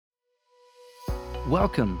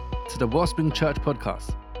Welcome to the Wellspring Church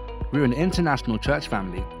podcast. We're an international church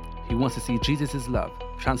family who wants to see Jesus' love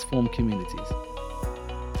transform communities.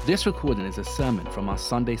 This recording is a sermon from our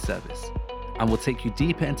Sunday service and will take you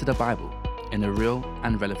deeper into the Bible in a real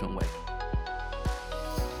and relevant way.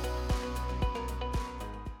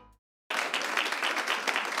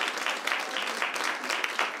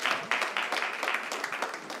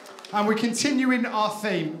 And we're continuing our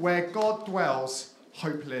theme, where God dwells,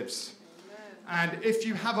 hope lives. And if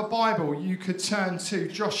you have a Bible, you could turn to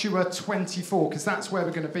Joshua 24, because that's where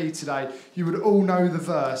we're going to be today. You would all know the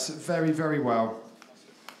verse very, very well.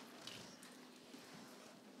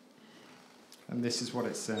 And this is what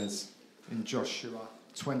it says in Joshua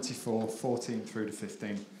 24, 14 through to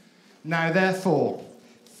 15. Now therefore,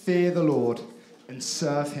 fear the Lord and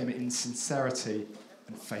serve him in sincerity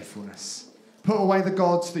and faithfulness. Put away the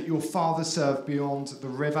gods that your fathers served beyond the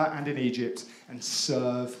river and in Egypt, and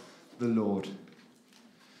serve the Lord.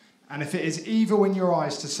 And if it is evil in your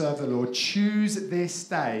eyes to serve the Lord, choose this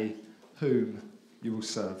day whom you will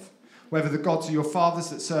serve. Whether the gods of your fathers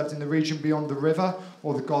that served in the region beyond the river,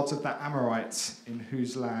 or the gods of the Amorites in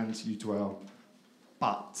whose land you dwell.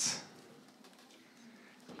 But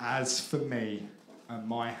as for me and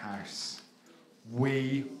my house,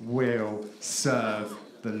 we will serve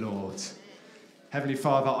the Lord. Heavenly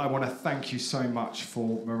Father, I want to thank you so much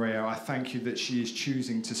for Maria. I thank you that she is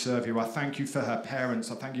choosing to serve you. I thank you for her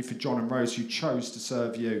parents. I thank you for John and Rose who chose to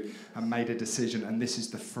serve you and made a decision, and this is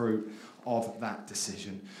the fruit of that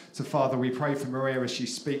decision. So, Father, we pray for Maria as she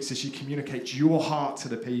speaks, as she communicates your heart to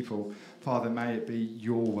the people. Father, may it be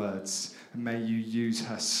your words, and may you use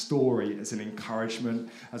her story as an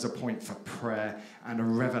encouragement, as a point for prayer, and a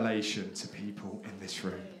revelation to people in this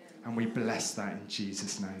room. And we bless that in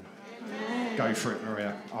Jesus' name. Amen. Go for it,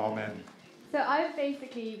 Maria. Amen. So I've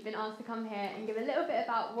basically been asked to come here and give a little bit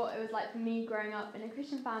about what it was like for me growing up in a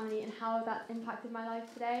Christian family and how that's impacted my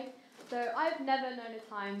life today. So I've never known a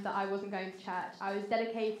time that I wasn't going to church. I was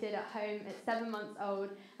dedicated at home at 7 months old,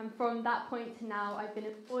 and from that point to now, I've been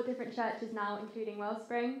in 4 different churches now, including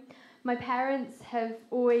Wellspring. My parents have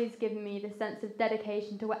always given me this sense of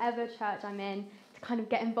dedication to whatever church I'm in, to kind of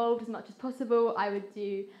get involved as much as possible. I would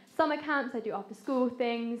do summer camps, I do after school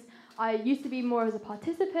things. I used to be more as a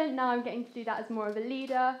participant, now I'm getting to do that as more of a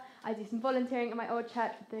leader. I do some volunteering at my old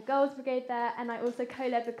church with the girls' brigade there, and I also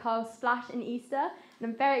co-led with Karl Splash in Easter, and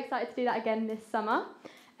I'm very excited to do that again this summer.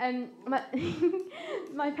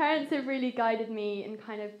 My parents have really guided me and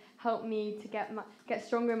kind of helped me to get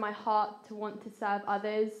stronger in my heart to want to serve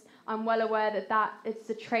others. I'm well aware that it's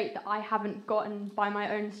a trait that I haven't gotten by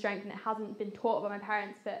my own strength, and it hasn't been taught by my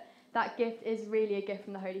parents, but that gift is really a gift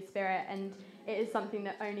from the Holy Spirit, and it is something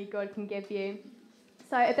that only God can give you.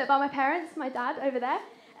 So a bit about my parents. My dad over there,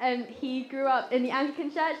 he grew up in the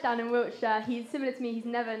Anglican church down in Wiltshire. He's similar to me. He's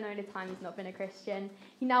never known a time he's not been a Christian.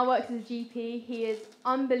 He now works as a GP. He is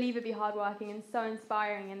unbelievably hardworking and so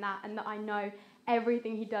inspiring in that, and that I know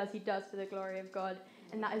everything he does for the glory of God,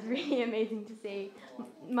 and that is really amazing to see.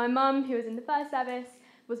 My mum, who was in the first service,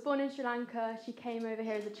 was born in Sri Lanka. She came over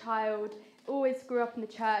here as a child, always grew up in the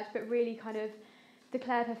church, but really kind of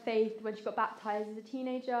declared her faith when she got baptised as a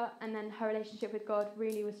teenager, and then her relationship with God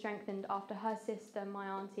really was strengthened after her sister, my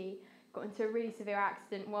auntie, got into a really severe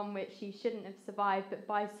accident, one which she shouldn't have survived, but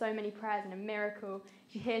by so many prayers and a miracle,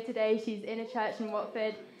 she's here today. She's in a church in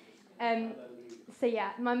Watford. So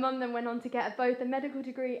yeah, my mum then went on to get both a medical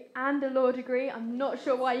degree and a law degree. I'm not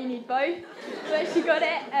sure why you need both, but she got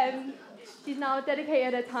it. She's now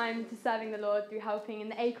dedicated her time to serving the Lord through helping in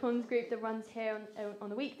the Acorns group that runs here on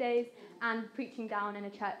the weekdays and preaching down in a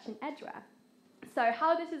church in Edgware. So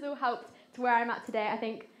how this has all helped to where I'm at today, I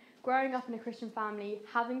think growing up in a Christian family,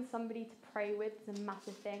 having somebody to pray with is a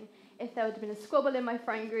massive thing. If there would have been a squabble in my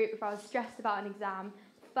friend group, if I was stressed about an exam,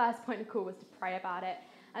 the first point of call was to pray about it.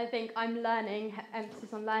 And I think I'm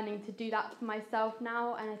emphasis on learning to do that for myself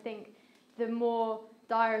now, and I think the more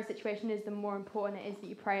dire a situation is, the more important it is that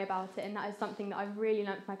you pray about it, and that is something that I've really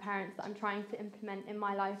learnt from my parents that I'm trying to implement in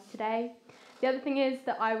my life today. The other thing is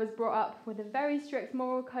that I was brought up with a very strict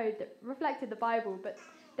moral code that reflected the Bible, but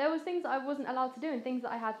there was things that I wasn't allowed to do and things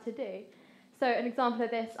that I had to do. So an example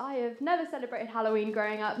of this, I have never celebrated Halloween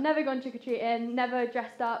growing up, never gone trick-or-treating, never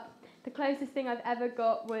dressed up. The closest thing I've ever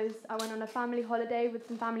got was I went on a family holiday with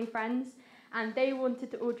some family friends, and they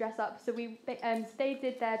wanted to all dress up, so they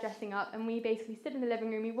did their dressing up, and we basically stood in the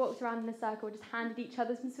living room, we walked around in a circle, just handed each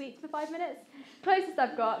other some sweets for 5 minutes. Closest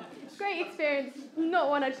I've got. Great experience, not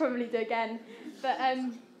one I'd probably do again. But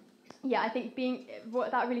yeah, I think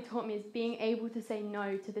what that really taught me is being able to say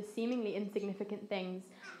no to the seemingly insignificant things.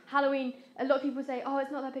 Halloween, a lot of people say, oh,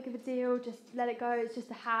 it's not that big of a deal, just let it go, it's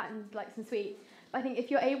just a hat and like some sweets. But I think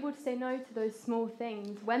if you're able to say no to those small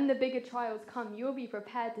things, when the bigger trials come, you'll be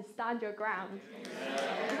prepared to stand your ground.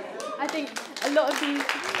 I think a lot of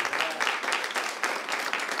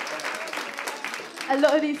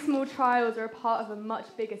these small trials are a part of a much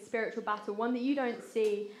bigger spiritual battle, one that you don't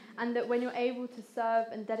see, and that when you're able to serve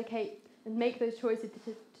and dedicate and make those choices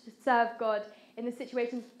to serve God in the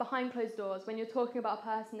situations behind closed doors, when you're talking about a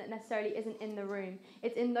person that necessarily isn't in the room,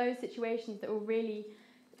 it's in those situations that will really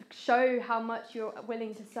show how much you're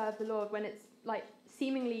willing to serve the Lord when it's like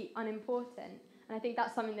seemingly unimportant. And I think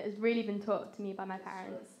that's something that has really been taught to me by my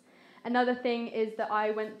parents. Another thing is that I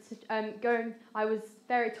went to I was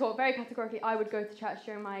taught very categorically I would go to church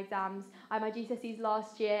during my exams. I had my GCSEs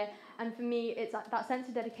last year, and for me it's that sense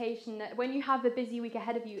of dedication that when you have a busy week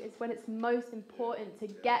ahead of you, it's when it's most important to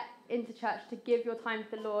get into church, to give your time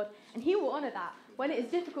to the Lord, and He will honour that. When it is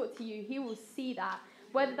difficult to you, He will see that,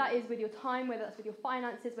 whether that is with your time, whether that's with your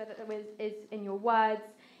finances, whether that is in your words.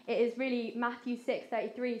 It is really Matthew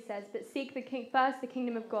 6:33 says, "But seek first the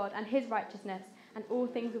kingdom of God and His righteousness, and all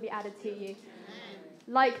things will be added to you."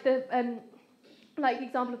 Like the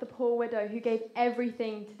example of the poor widow who gave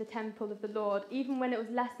everything to the temple of the Lord, even when it was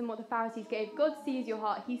less than what the Pharisees gave. God sees your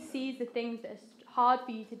heart. He sees the things that are hard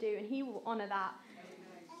for you to do, and He will honour that.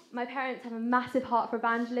 My parents have a massive heart for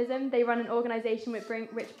evangelism. They run an organisation which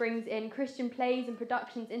brings in Christian plays and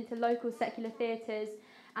productions into local secular theatres,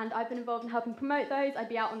 and I've been involved in helping promote those. I'd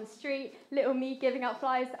be out on the street, little me giving out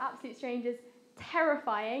flyers to absolute strangers,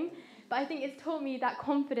 terrifying. But I think it's taught me that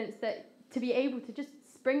confidence that to be able to just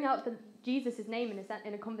bring out Jesus' name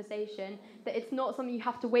in a conversation, that it's not something you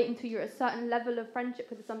have to wait until you're at a certain level of friendship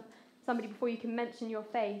with somebody before you can mention your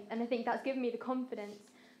faith. And I think that's given me the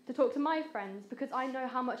confidence to talk to my friends, because I know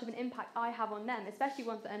how much of an impact I have on them, especially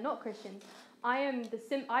ones that are not Christians.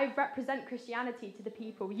 I represent Christianity to the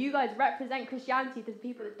people. You guys represent Christianity to the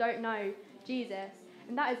people that don't know Jesus.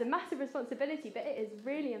 And that is a massive responsibility, but it is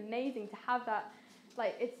really amazing to have that.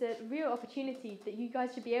 Like, it's a real opportunity that you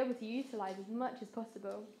guys should be able to utilise as much as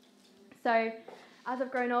possible. So, as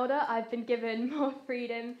I've grown older, I've been given more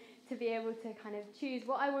freedom to be able to kind of choose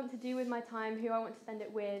what I want to do with my time, who I want to spend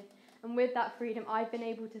it with. And with that freedom, I've been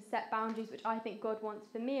able to set boundaries which I think God wants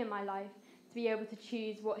for me in my life, to be able to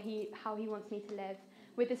choose how He wants me to live.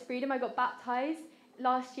 With this freedom, I got baptised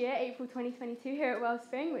last year, April 2022, here at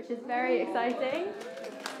Wellspring, which is very exciting.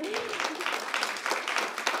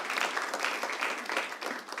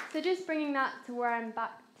 So just bringing that to where I'm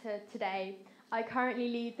back to today, I currently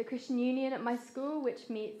lead the Christian Union at my school, which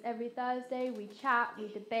meets every Thursday. We chat, we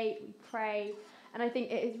debate, we pray. And I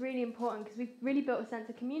think it is really important because we've really built a sense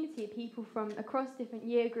of community of people from across different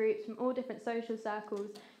year groups, from all different social circles,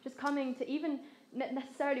 just coming to, even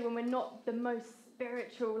necessarily when we're not the most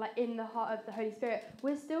spiritual, like in the heart of the Holy Spirit,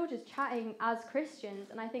 we're still just chatting as Christians.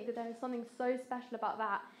 And I think that there is something so special about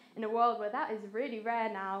that in a world where that is really rare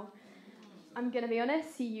now. I'm going to be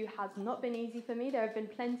honest, CU has not been easy for me. There have been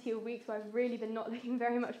plenty of weeks where I've really been not looking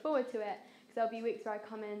very much forward to it. Because there'll be weeks where I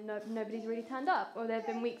come in, nobody's really turned up. Or there have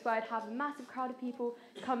been weeks where I'd have a massive crowd of people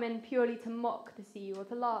come in purely to mock the CU or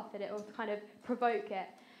to laugh at it or to kind of provoke it.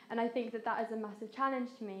 And I think that that is a massive challenge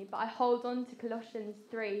to me. But I hold on to Colossians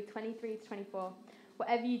 3:23-24.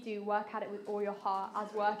 Whatever you do, work at it with all your heart,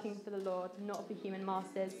 as working for the Lord, not for human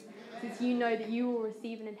masters. Since you know that you will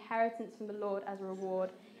receive an inheritance from the Lord as a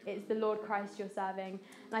reward. It's the Lord Christ you're serving.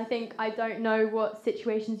 And I don't know what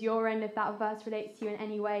situations you're in, if that verse relates to you in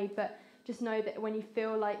any way, but just know that when you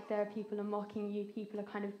feel like there are people are mocking you, people are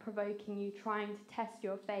kind of provoking you, trying to test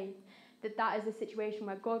your faith, that is a situation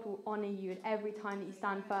where God will honour you at every time that you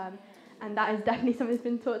stand firm. And that is definitely something that's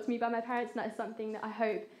been taught to me by my parents, and that is something that I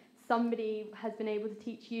hope somebody has been able to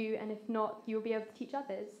teach you, and if not, you'll be able to teach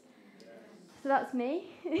others. So that's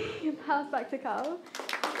me. Pass back to Karl.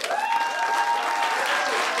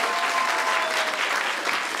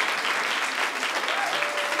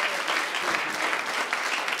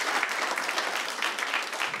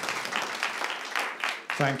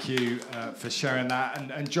 Thank you for sharing that.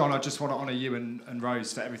 And John, I just want to honour you and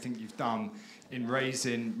Rose for everything you've done in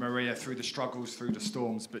raising Maria through the struggles, through the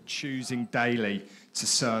storms, but choosing daily to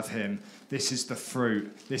serve Him. This is the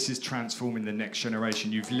fruit. This is transforming the next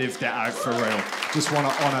generation. You've lived it out for real. Just want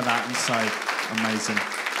to honour that and say, amazing.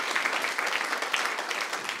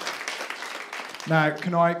 Now,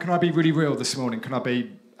 can I be really real this morning? Can I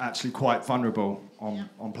be actually quite vulnerable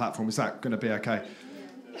on platform? Is that going to be okay?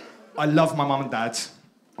 I love my mum and dad.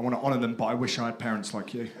 I want to honour them, but I wish I had parents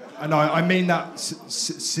like you. And I mean that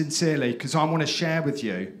sincerely, because I want to share with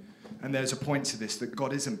you, and there's a point to this, that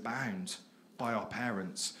God isn't bound by our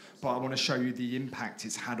parents, but I want to show you the impact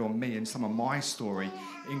it's had on me and some of my story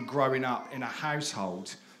in growing up in a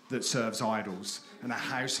household that serves idols and a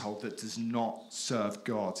household that does not serve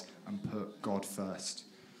God and put God first.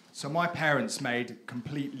 So my parents made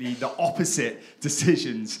completely the opposite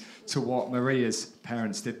decisions to what Maria's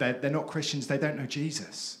parents did. They're not Christians. They don't know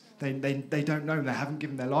Jesus. They don't know him. They haven't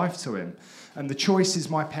given their life to him. And the choices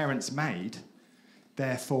my parents made,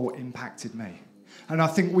 therefore, impacted me. And I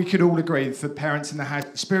think we could all agree for parents in the house,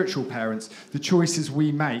 spiritual parents, the choices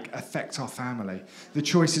we make affect our family. The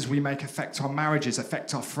choices we make affect our marriages,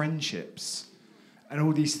 affect our friendships. And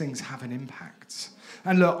all these things have an impact.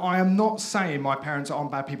 And look, I am not saying my parents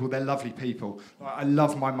aren't bad people. They're lovely people. I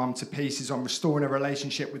love my mum to pieces. I'm restoring a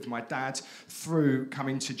relationship with my dad through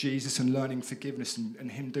coming to Jesus and learning forgiveness and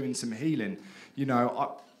him doing some healing. You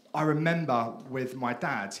know, I remember with my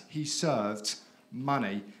dad, he served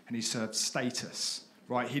money and he served status,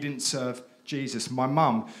 right? He didn't serve Jesus. My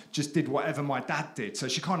mum just did whatever my dad did. So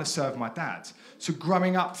she kind of served my dad. So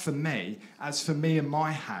growing up for me, as for me and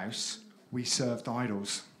my house, we served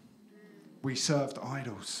idols. We served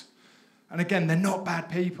idols. And again, they're not bad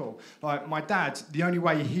people. Like my dad, the only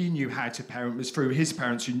way he knew how to parent was through his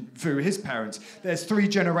parents. There's 3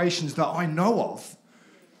 generations that I know of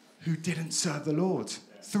who didn't serve the Lord.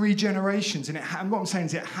 3 generations. And what I'm saying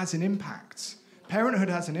is it has an impact. Parenthood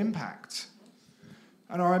has an impact.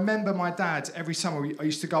 And I remember my dad, every summer, I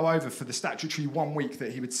used to go over for the statutory 1 week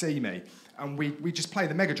that he would see me. And we just play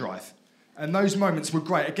the Mega Drive. And those moments were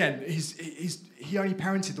great. Again, he only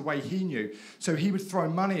parented the way he knew. So he would throw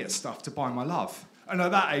money at stuff to buy my love. And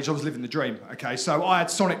at that age, I was living the dream, okay? So I had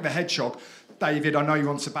Sonic the Hedgehog. David, I know you're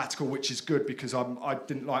on sabbatical, which is good because I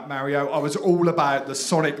didn't like Mario. I was all about the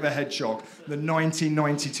Sonic the Hedgehog, the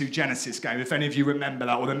 1992 Genesis game, if any of you remember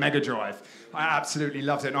that, or the Mega Drive. I absolutely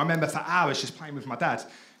loved it. And I remember for hours just playing with my dad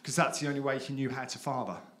because that's the only way he knew how to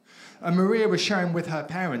father. And Maria was sharing with her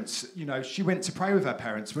parents, you know, she went to pray with her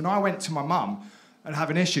parents. When I went to my mum and have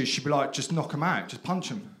an issue, she'd be like, just knock them out, just punch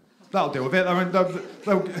them. That'll deal with it. I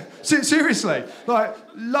mean, seriously, like,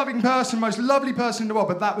 loving person, most lovely person in the world,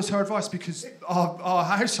 but that was her advice because our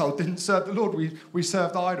household didn't serve the Lord. We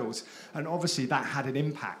served idols. And obviously that had an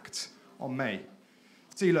impact on me.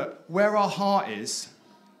 See, look, where our heart is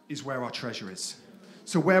where our treasure is.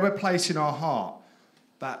 So where we're placing our heart,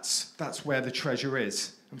 that's where the treasure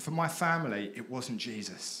is. And for my family, it wasn't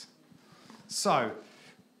Jesus. So,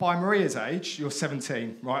 by Maria's age, you're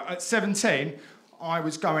 17, right? At 17, I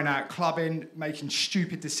was going out clubbing, making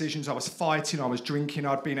stupid decisions. I was fighting, I was drinking,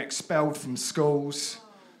 I'd been expelled from schools.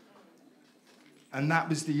 And that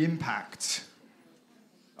was the impact.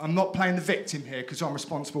 I'm not playing the victim here because I'm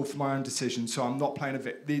responsible for my own decisions, so I'm not playing a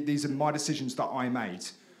victim. These are my decisions that I made.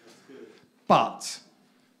 But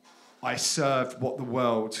I served what the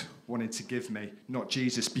world wanted to give me, not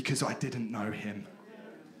Jesus, because I didn't know him.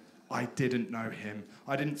 I didn't know him.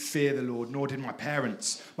 I didn't fear the Lord, nor did my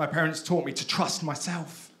parents. My parents taught me to trust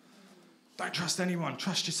myself. Don't trust anyone,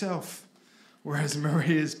 trust yourself. Whereas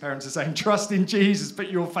Maria's parents are saying, trust in Jesus, put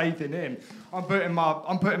your faith in him. I'm putting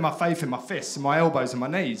my faith in my fists and my elbows and my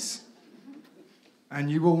knees. And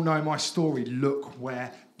you all know my story. Look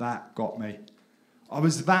where that got me. I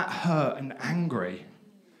was that hurt and angry.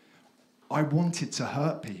 I wanted to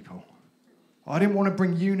hurt people. I didn't want to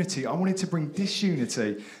bring unity. I wanted to bring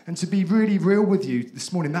disunity. And to be really real with you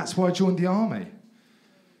this morning, that's why I joined the army.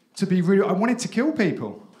 To be real, I wanted to kill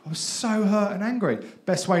people. I was so hurt and angry.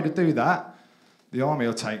 Best way to do that, the army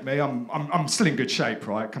will take me. I'm still in good shape,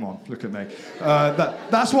 right? Come on, look at me.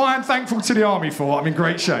 That's what I'm thankful to the army for. I'm in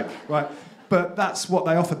great shape, right? But that's what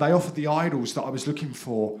they offered. They offered the idols that I was looking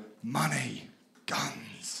for. Money,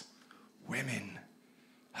 guns, women,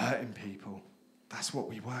 hurting people. That's what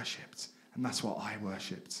we worshipped. And that's what I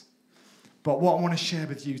worshipped. But what I want to share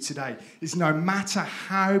with you today is no matter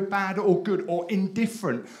how bad or good or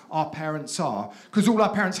indifferent our parents are, because all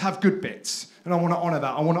our parents have good bits, and I want to honour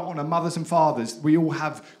that. I want to honour mothers and fathers. We all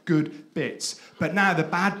have good bits. But now the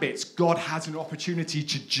bad bits, God has an opportunity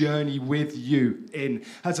to journey with you in.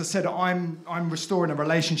 As I said, I'm restoring a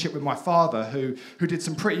relationship with my father who did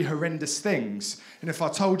some pretty horrendous things. And if I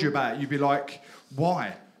told you about it, you'd be like,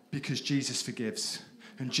 why? Because Jesus forgives.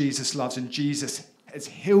 And Jesus loves, and Jesus has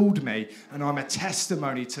healed me, and I'm a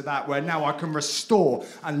testimony to that, where now I can restore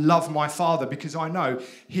and love my father because I know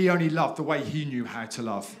he only loved the way he knew how to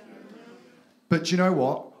love. But do you know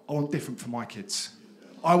what? I want different for my kids.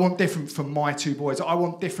 I want different for my 2 boys. I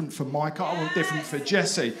want different for Micah. I want different for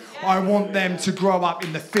Jesse. I want them to grow up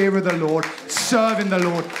in the fear of the Lord, serving the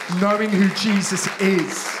Lord, knowing who Jesus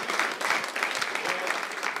is.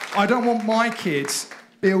 I don't want my kids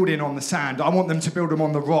building on the sand. I want them to build them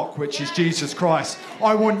on the rock, which is Jesus Christ.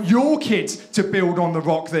 I want your kids to build on the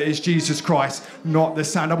rock that is Jesus Christ, not the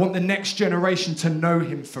sand. I want the next generation to know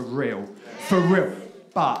him for real. For real.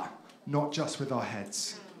 But not just with our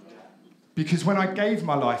heads. Because when I gave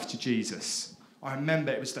my life to Jesus, I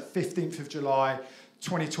remember it was the 15th of July,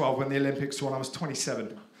 2012, when the Olympics were on. I was 27.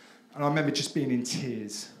 And I remember just being in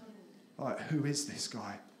tears. Like, who is this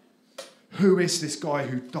guy? Who is this guy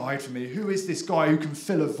who died for me? Who is this guy who can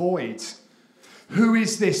fill a void? Who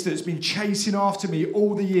is this that's been chasing after me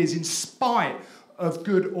all the years in spite of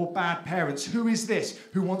good or bad parents? Who is this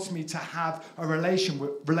who wants me to have a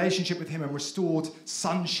relationship with him and restored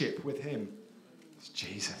sonship with him? It's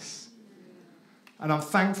Jesus. And I'm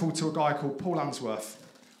thankful to a guy called Paul Unsworth.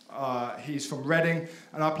 He's from Reading,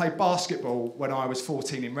 and I played basketball when I was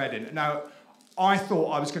 14 in Reading. Now, I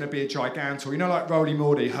thought I was going to be a gigantor. You know, like Rolly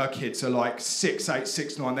Mordy, her kids are like 6'8",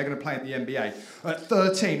 6'9". They're going to play in the NBA. At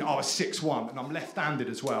 13, I was 6'1", and I'm left-handed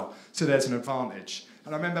as well, so there's an advantage.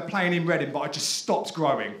 And I remember playing in Reading, but I just stopped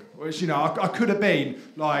growing. Which, you know, I could have been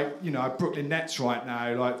like, you know, Brooklyn Nets right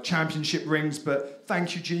now, like championship rings, but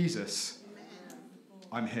thank you, Jesus.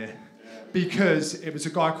 I'm here. Because it was a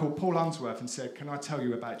guy called Paul Unsworth and said, can I tell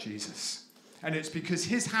you about Jesus? And it's because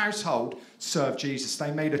his household served Jesus.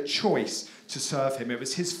 They made a choice to serve him. It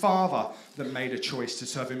was his father that made a choice to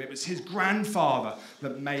serve him. It was his grandfather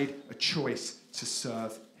that made a choice to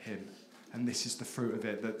serve him. And this is the fruit of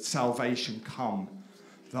it, that salvation come,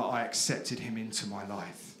 that I accepted him into my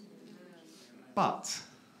life. But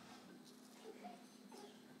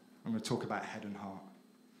I'm going to talk about head and heart.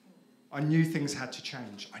 I knew things had to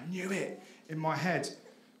change. I knew it in my head.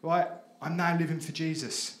 Right? I'm now living for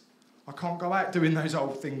Jesus. I can't go out doing those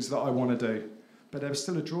old things that I want to do. But there was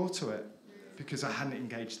still a draw to it because I hadn't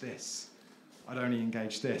engaged this. I'd only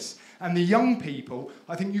engaged this. And the young people,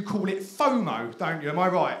 I think you call it FOMO, don't you? Am I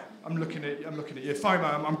right? I'm looking at you.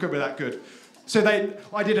 FOMO, I'm good with that, good. So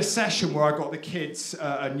I did a session where I got the kids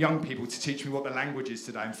and young people to teach me what the language is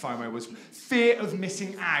today, and FOMO was fear of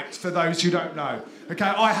missing out, for those who don't know. Okay,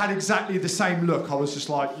 I had exactly the same look. I was just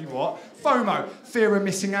like, you what? FOMO, fear of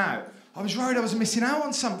missing out. I was worried I was missing out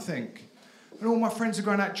on something. And all my friends are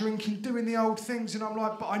going out drinking, doing the old things, and I'm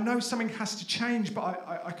like, but I know something has to change, but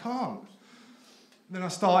I can't. And then I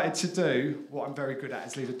started to do what I'm very good at,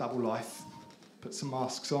 is lead a double life. Put some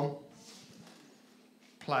masks on.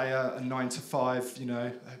 Play a 9 to 5, you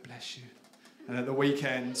know, oh bless you. And at the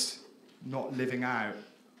weekend, not living out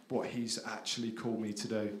what he's actually called me to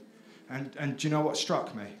do. And do you know what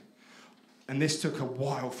struck me? And this took a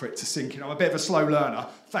while for it to sink in. I'm a bit of a slow learner.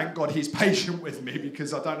 Thank God he's patient with me,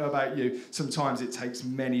 because I don't know about you, sometimes it takes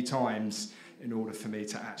many times in order for me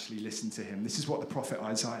to actually listen to him. This is what the prophet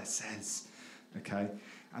Isaiah says, okay?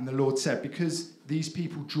 And the Lord said, because these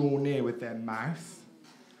people draw near with their mouth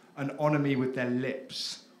and honour me with their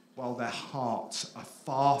lips, while their hearts are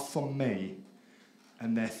far from me,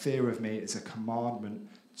 and their fear of me is a commandment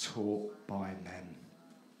taught by men.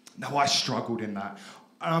 Now, I struggled in that.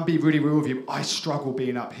 And I'll be really real with you, I struggle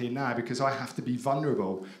being up here now because I have to be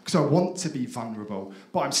vulnerable, because I want to be vulnerable,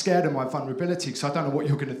 but I'm scared of my vulnerability because I don't know what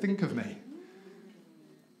you're going to think of me.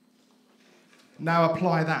 Now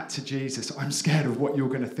apply that to Jesus. I'm scared of what you're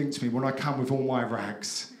going to think to me when I come with all my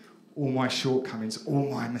rags, all my shortcomings, all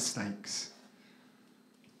my mistakes.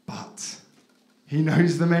 But he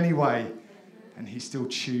knows them anyway, and he still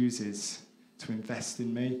chooses to invest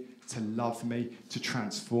in me, to love me, to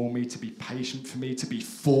transform me, to be patient for me, to be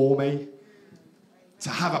for me, to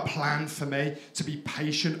have a plan for me, to be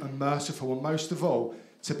patient and merciful, and most of all,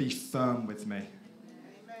 to be firm with me.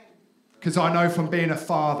 Because I know from being a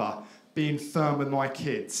father, being firm with my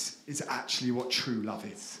kids is actually what true love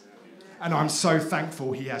is. And I'm so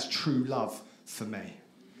thankful he has true love for me.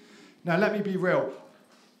 Now, let me be real.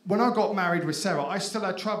 When I got married with Sarah, I still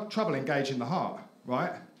had trouble engaging the heart,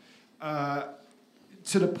 right?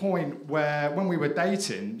 To the point where when we were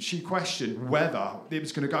dating, she questioned whether it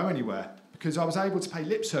was going to go anywhere, because I was able to pay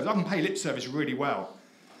lip service. I can pay lip service really well,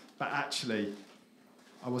 but actually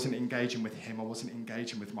I wasn't engaging with him. I wasn't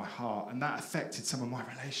engaging with my heart, and that affected some of my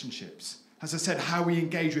relationships. As I said, how we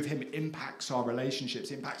engage with him impacts our relationships,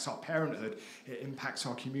 impacts our parenthood, it impacts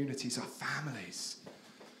our communities, our families.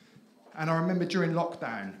 And I remember during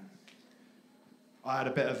lockdown, I had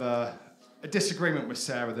a bit of a disagreement with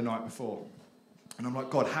Sarah the night before. And I'm like,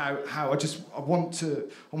 God, how? I want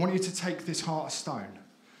you to take this heart of stone,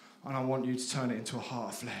 and I want you to turn it into a heart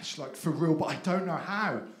of flesh, like for real, but I don't know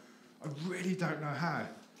how. I really don't know how.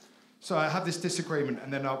 So I have this disagreement,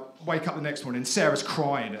 and then I wake up the next morning, and Sarah's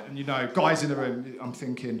crying, and you know, guys in the room, I'm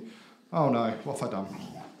thinking, oh no, what have I done?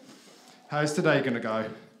 How's today going to go?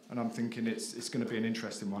 And I'm thinking it's going to be an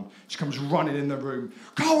interesting one. She comes running in the room.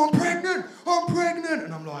 Karl, I'm pregnant.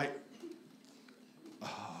 And I'm like,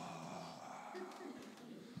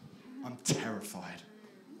 I'm terrified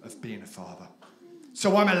of being a father.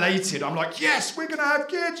 So I'm elated. I'm like, yes, we're going to have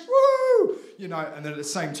kids. Woo! You know, and then at the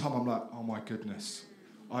same time, I'm like, oh my goodness,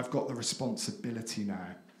 I've got the responsibility now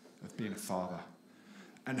of being a father.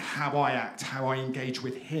 And how I act, how I engage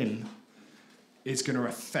with him is going to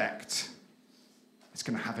it's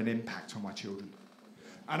going to have an impact on my children.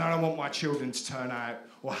 And I don't want my children to turn out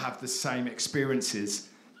or have the same experiences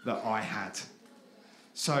that I had.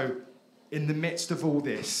 So in the midst of all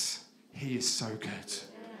this, he is so good.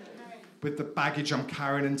 With the baggage I'm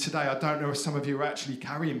carrying, and today I don't know if some of you are actually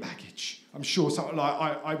carrying baggage. I'm sure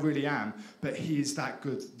I really am, but he is that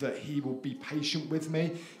good that he will be patient with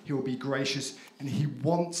me, he will be gracious, and he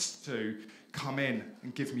wants to come in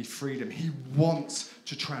and give me freedom. He wants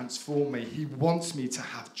to transform me. He wants me to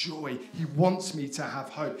have joy. He wants me to have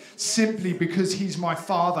hope, simply because he's my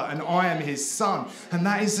father and I am his son. And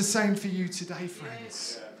that is the same for you today,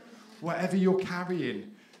 friends. Whatever you're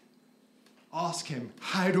carrying, ask him,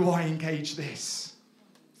 how do I engage this?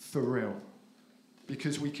 For real.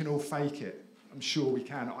 Because we can all fake it. I'm sure we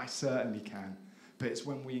can. I certainly can. But it's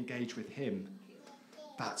when we engage with him,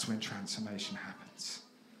 that's when transformation happens.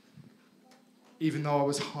 Even though I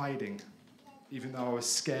was hiding, even though I was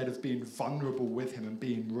scared of being vulnerable with him and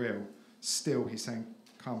being real, still he's saying,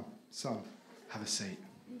 come, son, have a seat.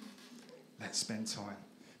 Let's spend time.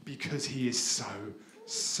 Because he is so,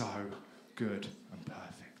 so good and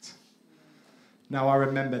perfect. Now, I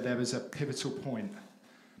remember there was a pivotal point.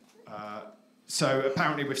 So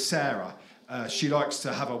apparently with Sarah, she likes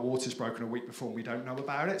to have her waters broken a week before and we don't know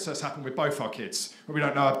about it. So it's happened with both our kids. But we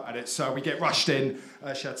don't know about it. So we get rushed in.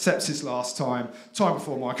 She had sepsis last time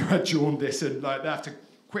before Micah had jaundice, and they have to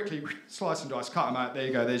quickly slice and dice, cut them out. There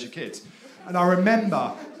you go, there's your kids. And I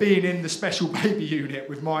remember being in the special baby unit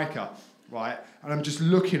with Micah, right? And I'm just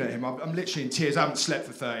looking at him. I'm literally in tears. I haven't slept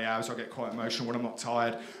for 30 hours. So I get quite emotional when I'm not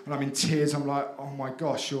tired. And I'm in tears. I'm like, oh my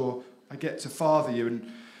gosh, I get to father you.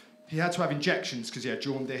 And he had to have injections because he had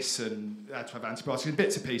jaundice and had to have antibiotics and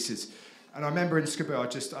bits and pieces. And I remember in Skibber,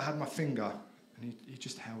 I had my finger and he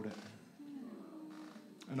just held it.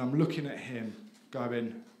 And I'm looking at him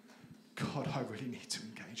going, God, I really need to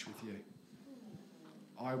engage with you.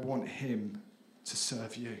 I want him to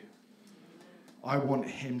serve you. I want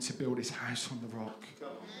him to build his house on the rock.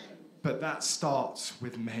 But that starts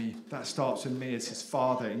with me. That starts with me as his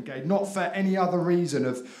father, engaged. Not for any other reason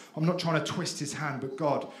I'm not trying to twist his hand, but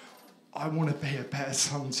God, I want to be a better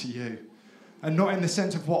son to you. And not in the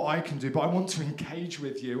sense of what I can do, but I want to engage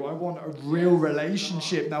with you. I want a real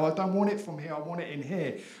relationship. Now, I don't want it from here. I want it in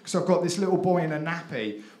here. Because I've got this little boy in a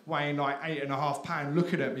nappy weighing like 8.5 pounds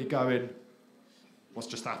looking at me going, what's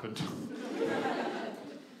just happened?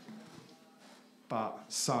 But,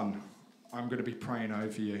 son, I'm going to be praying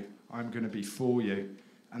over you. I'm going to be for you.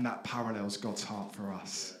 And that parallels God's heart for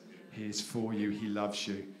us. He is for you. He loves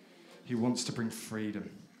you. He wants to bring freedom.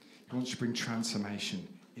 He wants to bring transformation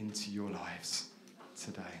into your lives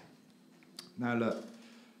today. Now, look,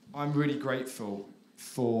 I'm really grateful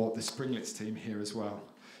for the Springlets team here as well.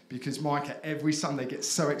 Because Micah, every Sunday, gets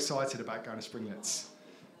so excited about going to Springlets.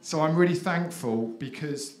 So I'm really thankful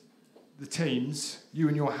because the teams, you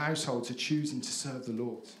and your households, are choosing to serve the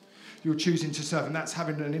Lord. You're choosing to serve, and that's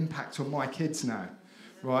having an impact on my kids now,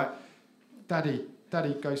 right? Daddy,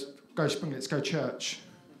 go Springlets, go church.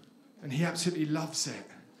 And he absolutely loves it.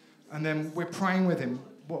 And then we're praying with him.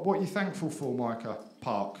 What are you thankful for, Micah?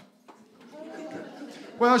 Park.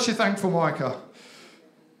 What else are you thankful, Micah?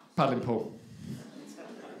 Paddling pool.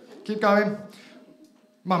 Keep going.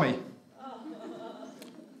 Mummy.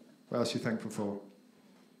 What else are you thankful for?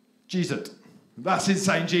 Jesus. That's his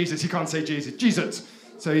saying Jesus. He can't say Jesus. Jesus.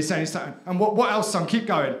 So he's saying, and what else, son? Keep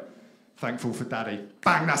going. Thankful for daddy.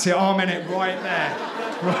 Bang, that's it. Amen it right there.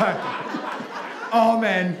 Right.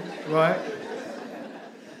 Amen. Right.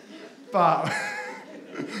 But,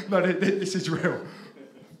 no, this is real.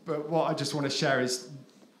 But what I just want to share is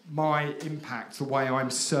my impact, the way I'm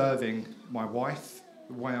serving my wife,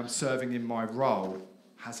 the way I'm serving in my role,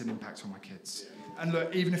 has an impact on my kids. And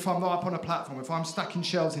look, even if I'm not up on a platform, if I'm stacking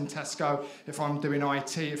shelves in Tesco, if I'm doing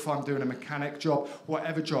IT, if I'm doing a mechanic job,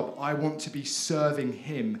 whatever job, I want to be serving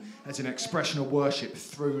him as an expression of worship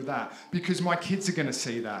through that. Because my kids are going to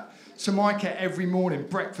see that. So Micah, every morning,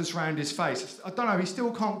 breakfast round his face. I don't know, he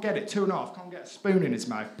still can't get it, 2.5, can't get a spoon in his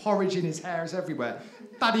mouth. Porridge in his hair is everywhere.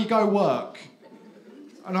 Daddy, go work.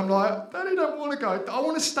 And I'm like, Daddy, don't want to go. I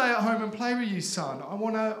want to stay at home and play with you, son. I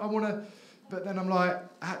want to... But then I'm like,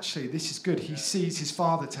 actually, this is good. He sees his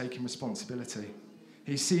father taking responsibility.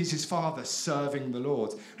 He sees his father serving the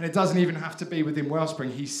Lord. And it doesn't even have to be within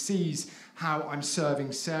Wellspring. He sees how I'm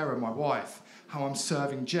serving Sarah, my wife, how I'm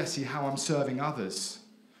serving Jesse, how I'm serving others,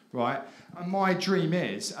 right? And my dream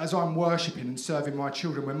is, as I'm worshipping and serving my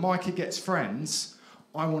children, when Micah gets friends,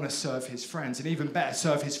 I want to serve his friends, and even better,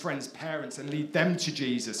 serve his friends' parents and lead them to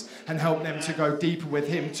Jesus and help them to go deeper with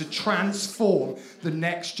him, to transform the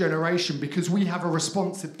next generation, because we have a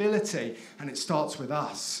responsibility, and it starts with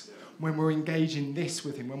us. When we're engaging this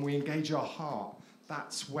with him, when we engage our heart,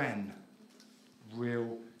 that's when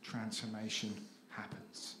real transformation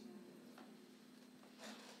happens.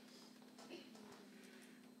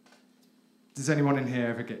 Does anyone in here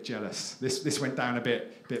ever get jealous? This went down a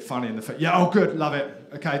bit funny in the yeah, oh good, love it.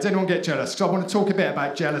 Okay, does anyone get jealous? Because I want to talk a bit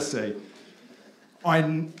about jealousy.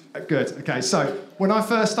 Good, okay, so when I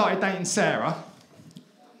first started dating Sarah,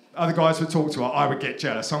 other guys would talk to her, I would get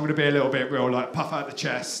jealous. So I'm going to be a little bit real, like puff out the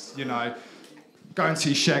chest, you know, go and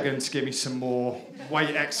see Shagan to give me some more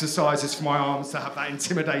weight exercises for my arms to have that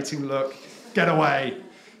intimidating look, get away,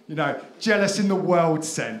 you know, jealous in the world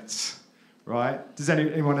sense, right? Does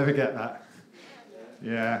anyone ever get that?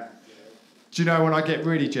 Yeah. Do you know when I get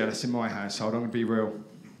really jealous in my household, I'm going to be real,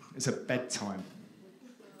 it's at bedtime,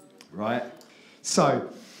 right? So,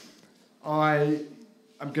 I'm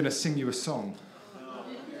going to sing you a song.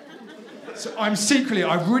 So I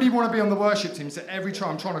really want to be on the worship team, so every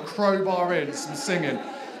time I'm trying to crowbar in some singing.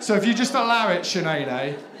 So if you just allow it,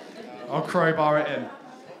 Sinead, I'll crowbar it in.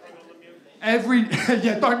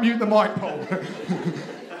 Yeah, don't mute the mic, Paul.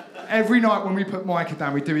 Every night when we put Micah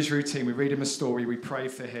down, we do his routine. We read him a story, we pray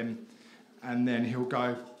for him, and then he'll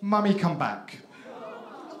go, Mummy, come back.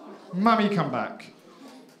 Mummy, come back.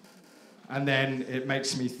 And then it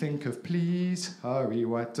makes me think of, please hurry,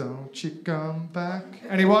 why don't you come back?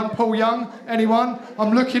 Anyone? Paul Young? Anyone?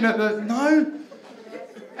 I'm looking at the... No?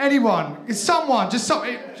 Anyone? Someone? Just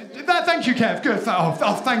something. Thank you, Kev. Good.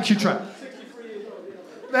 Oh, thank you, Trent.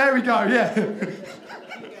 There we go, yeah.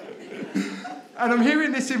 And I'm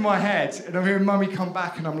hearing this in my head, and I'm hearing Mummy come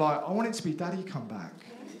back, and I'm like, I want it to be Daddy come back.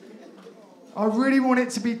 I really want it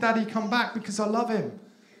to be Daddy come back because I love him.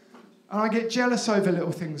 And I get jealous over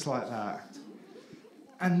little things like that.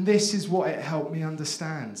 And this is what it helped me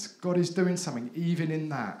understand. God is doing something, even in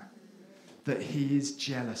that he is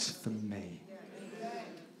jealous for me.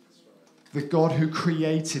 The God who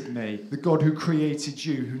created me, the God who created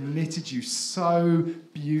you, who knitted you so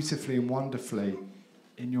beautifully and wonderfully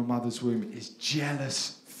in your mother's womb, is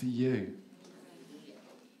jealous for you.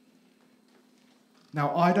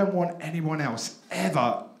 Now, I don't want anyone else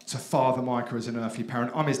ever to father Micah as an earthly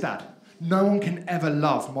parent. I'm his dad. No one can ever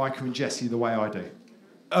love Micah and Jesse the way I do,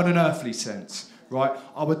 on an earthly sense, right?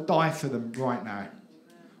 I would die for them right now.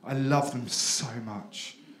 I love them so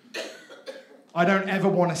much. I don't ever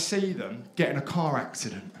want to see them get in a car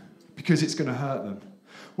accident because it's going to hurt them.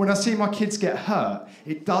 When I see my kids get hurt,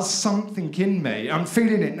 it does something in me. I'm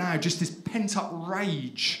feeling it now, just this pent-up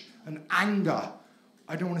rage and anger.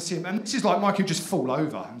 I don't want to see them. And this is like Micah just fall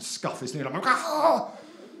over and scuff his knee. I'm like, ah!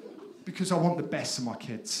 Because I want the best of my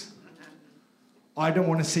kids. I don't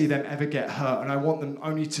want to see them ever get hurt, and I want them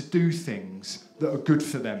only to do things that are good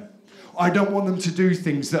for them. I don't want them to do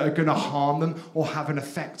things that are going to harm them or have an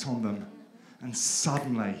effect on them. And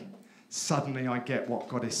suddenly I get what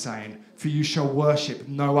God is saying. For you shall worship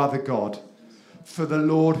no other God. For the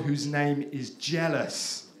Lord, whose name is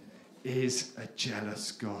jealous, is a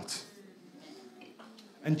jealous God.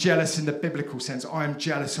 And jealous in the biblical sense, I am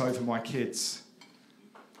jealous over my kids.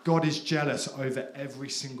 God is jealous over every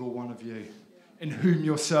single one of you, in whom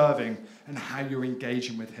you're serving and how you're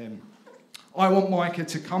engaging with him. I want Micah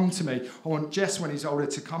to come to me. I want Jess, when he's older,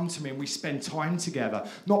 to come to me and we spend time together.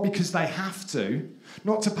 Not because they have to,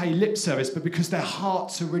 not to pay lip service, but because their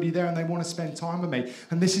hearts are really there and they want to spend time with me.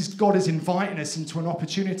 And this is God is inviting us into an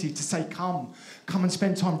opportunity to say, come and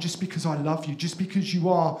spend time just because I love you, just because you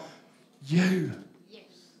are you. Yes.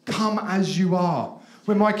 Come as you are.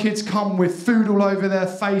 When my kids come with food all over their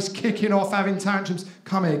face, kicking off, having tantrums,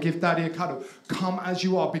 come here, give Daddy a cuddle. Come as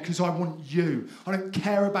you are, because I want you. I don't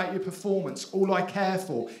care about your performance. All I care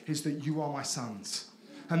for is that you are my sons.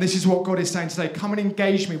 And this is what God is saying today. Come and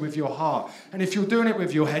engage me with your heart. And if you're doing it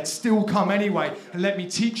with your head, still come anyway and let me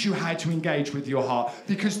teach you how to engage with your heart.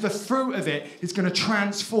 Because the fruit of it is going to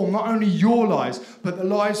transform not only your lives, but the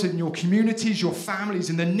lives in your communities, your families,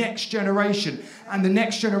 and the next generation. And the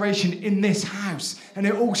next generation in this house. And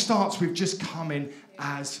it all starts with just coming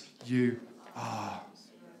as you are.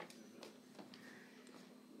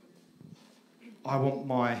 I want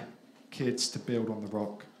my kids to build on the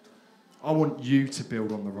rock. I want you to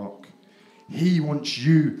build on the rock. He wants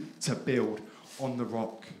you to build on the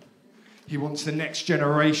rock. He wants the next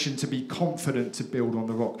generation to be confident to build on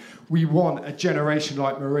the rock. We want a generation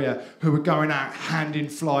like Maria who are going out, handing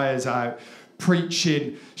flyers out,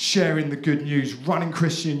 preaching, sharing the good news, running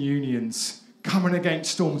Christian unions, coming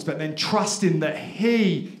against storms, but then trusting that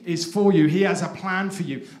he is for you. He has a plan for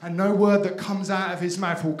you. And no word that comes out of his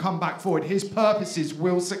mouth will come back void. His purposes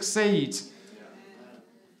will succeed.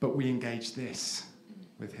 But we engage this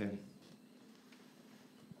with him.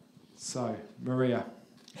 So, Maria,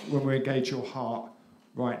 when we engage your heart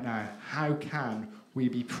right now, how can we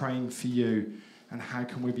be praying for you? And how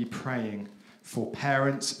can we be praying for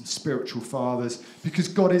parents and spiritual fathers? Because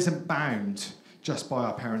God isn't bound just by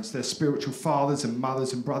our parents. There's spiritual fathers and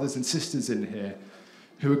mothers and brothers and sisters in here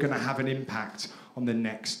who are going to have an impact on the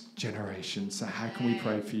next generation. So how can we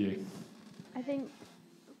pray for you? I think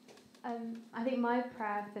my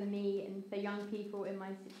prayer for me and for young people in my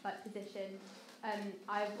position,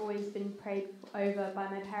 I've always been prayed over by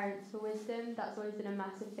my parents for wisdom. That's always been a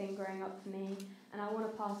massive thing growing up for me. And I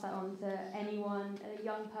want to pass that on to anyone, a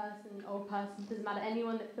young person, old person, doesn't matter,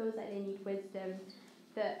 anyone that feels like they need wisdom.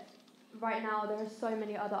 That right now there are so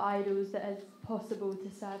many other idols that are possible to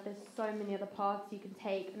serve. There's so many other paths you can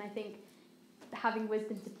take. And I think having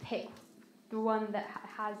wisdom to pick the one that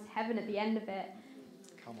has heaven at the end of it.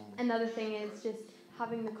 Come on. Another thing is just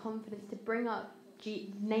having the confidence to bring up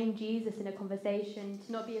name Jesus in a conversation,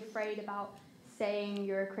 to not be afraid about saying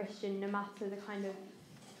you're a Christian, no matter the kind of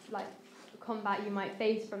like combat you might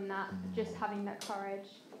face from that, just having that courage.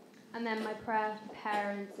 And then my prayer for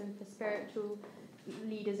parents and for spiritual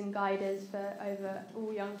leaders and guiders for over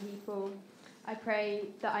all young people. I pray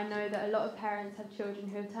that I know that a lot of parents have children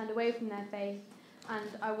who have turned away from their faith, and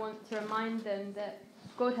I want to remind them that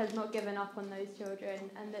God has not given up on those children,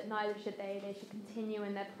 and that neither should they. They should continue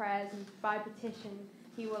in their prayers, and by petition,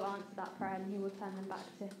 he will answer that prayer and he will turn them back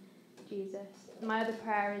to Jesus. My other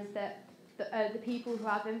prayer is that the people who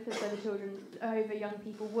have influence over children, over young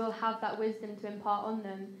people, will have that wisdom to impart on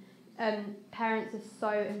them. Parents are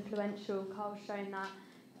so influential. Karl's shown that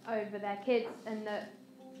over their kids, and that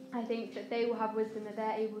I think that they will have wisdom that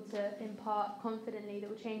they're able to impart confidently, that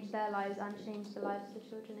will change their lives and change the lives of the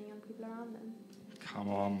children and young people around them. Come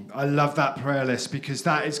on. I love that prayer list, because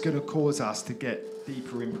that is going to cause us to get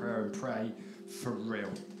deeper in prayer and pray for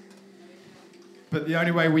real. But the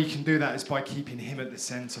only way we can do that is by keeping him at the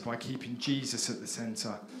centre, by keeping Jesus at the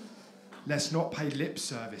centre. Let's not pay lip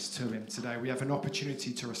service to him today. We have an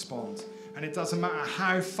opportunity to respond. And it doesn't matter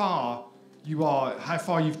how far you are, how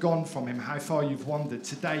far you've gone from him, how far you've wandered.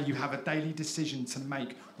 Today you have a daily decision to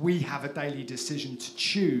make. We have a daily decision to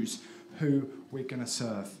choose who we're going to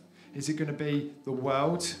serve. Is it going to be the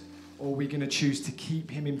world, or are we going to choose to keep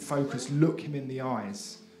him in focus, look him in the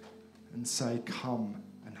eyes, and say, come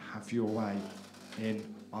and have your way in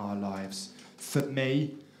our lives? For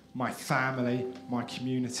me, my family, my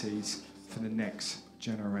communities, for the next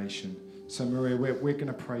generation. So Maria, we're going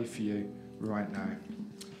to pray for you right now.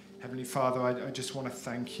 Heavenly Father, I just want to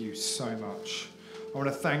thank you so much. I want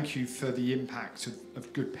to thank you for the impact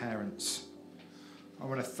of good parents. I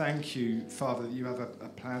want to thank you, Father, that you have a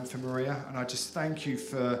plan for Maria. And I just thank you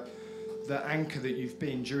for the anchor that you've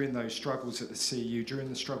been during those struggles at the CU, during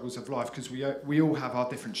the struggles of life, because we all have our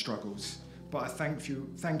different struggles. But I thank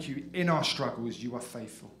you in our struggles, you are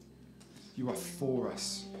faithful. You are for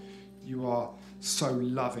us. You are so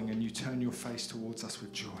loving, and you turn your face towards us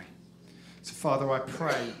with joy. So, Father, I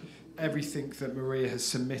pray everything that Maria has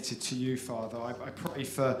submitted to you, Father. I pray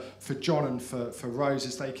for John and for Rose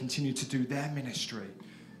as they continue to do their ministry.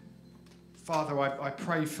 Father, I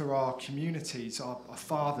pray for our communities, our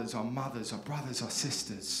fathers, our mothers, our brothers, our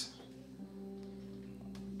sisters.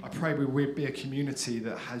 I pray we would be a community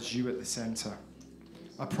that has you at the centre.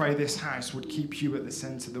 I pray this house would keep you at the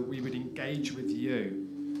centre, that we would engage with you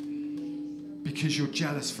because you're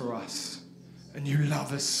jealous for us and you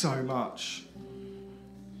love us so much.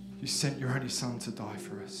 You sent your only Son to die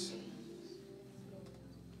for us.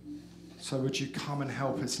 So would you come and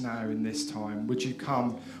help us now in this time? Would you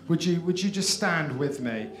come? Would you just stand with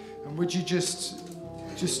me? And would you just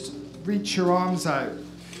reach your arms out?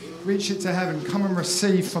 Reach it to heaven. Come and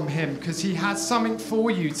receive from him, because he has something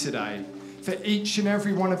for you today. For each and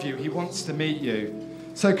every one of you, he wants to meet you.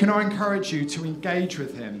 So can I encourage you to engage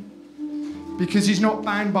with him? Because he's not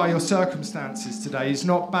bound by your circumstances today. He's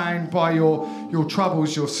not bound by your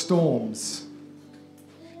troubles, your storms.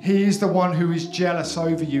 He is the one who is jealous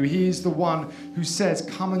over you. He is the one who says,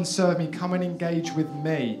 come and serve me, come and engage with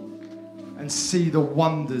me, and see the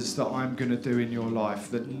wonders that I'm going to do in your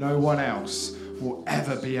life that no one else will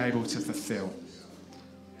ever be able to fulfill.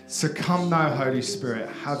 So come now, Holy Spirit,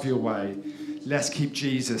 have your way. Let's keep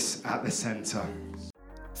Jesus at the centre.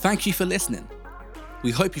 Thank you for listening. We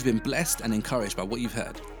hope you've been blessed and encouraged by what you've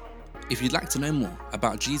heard. If you'd like to know more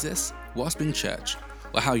about Jesus, Wellspring Church,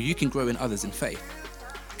 or how you can grow in others in faith,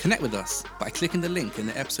 connect with us by clicking the link in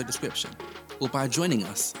the episode description or by joining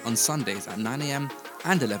us on Sundays at 9 a.m.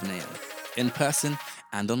 and 11 a.m. in person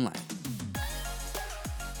and online.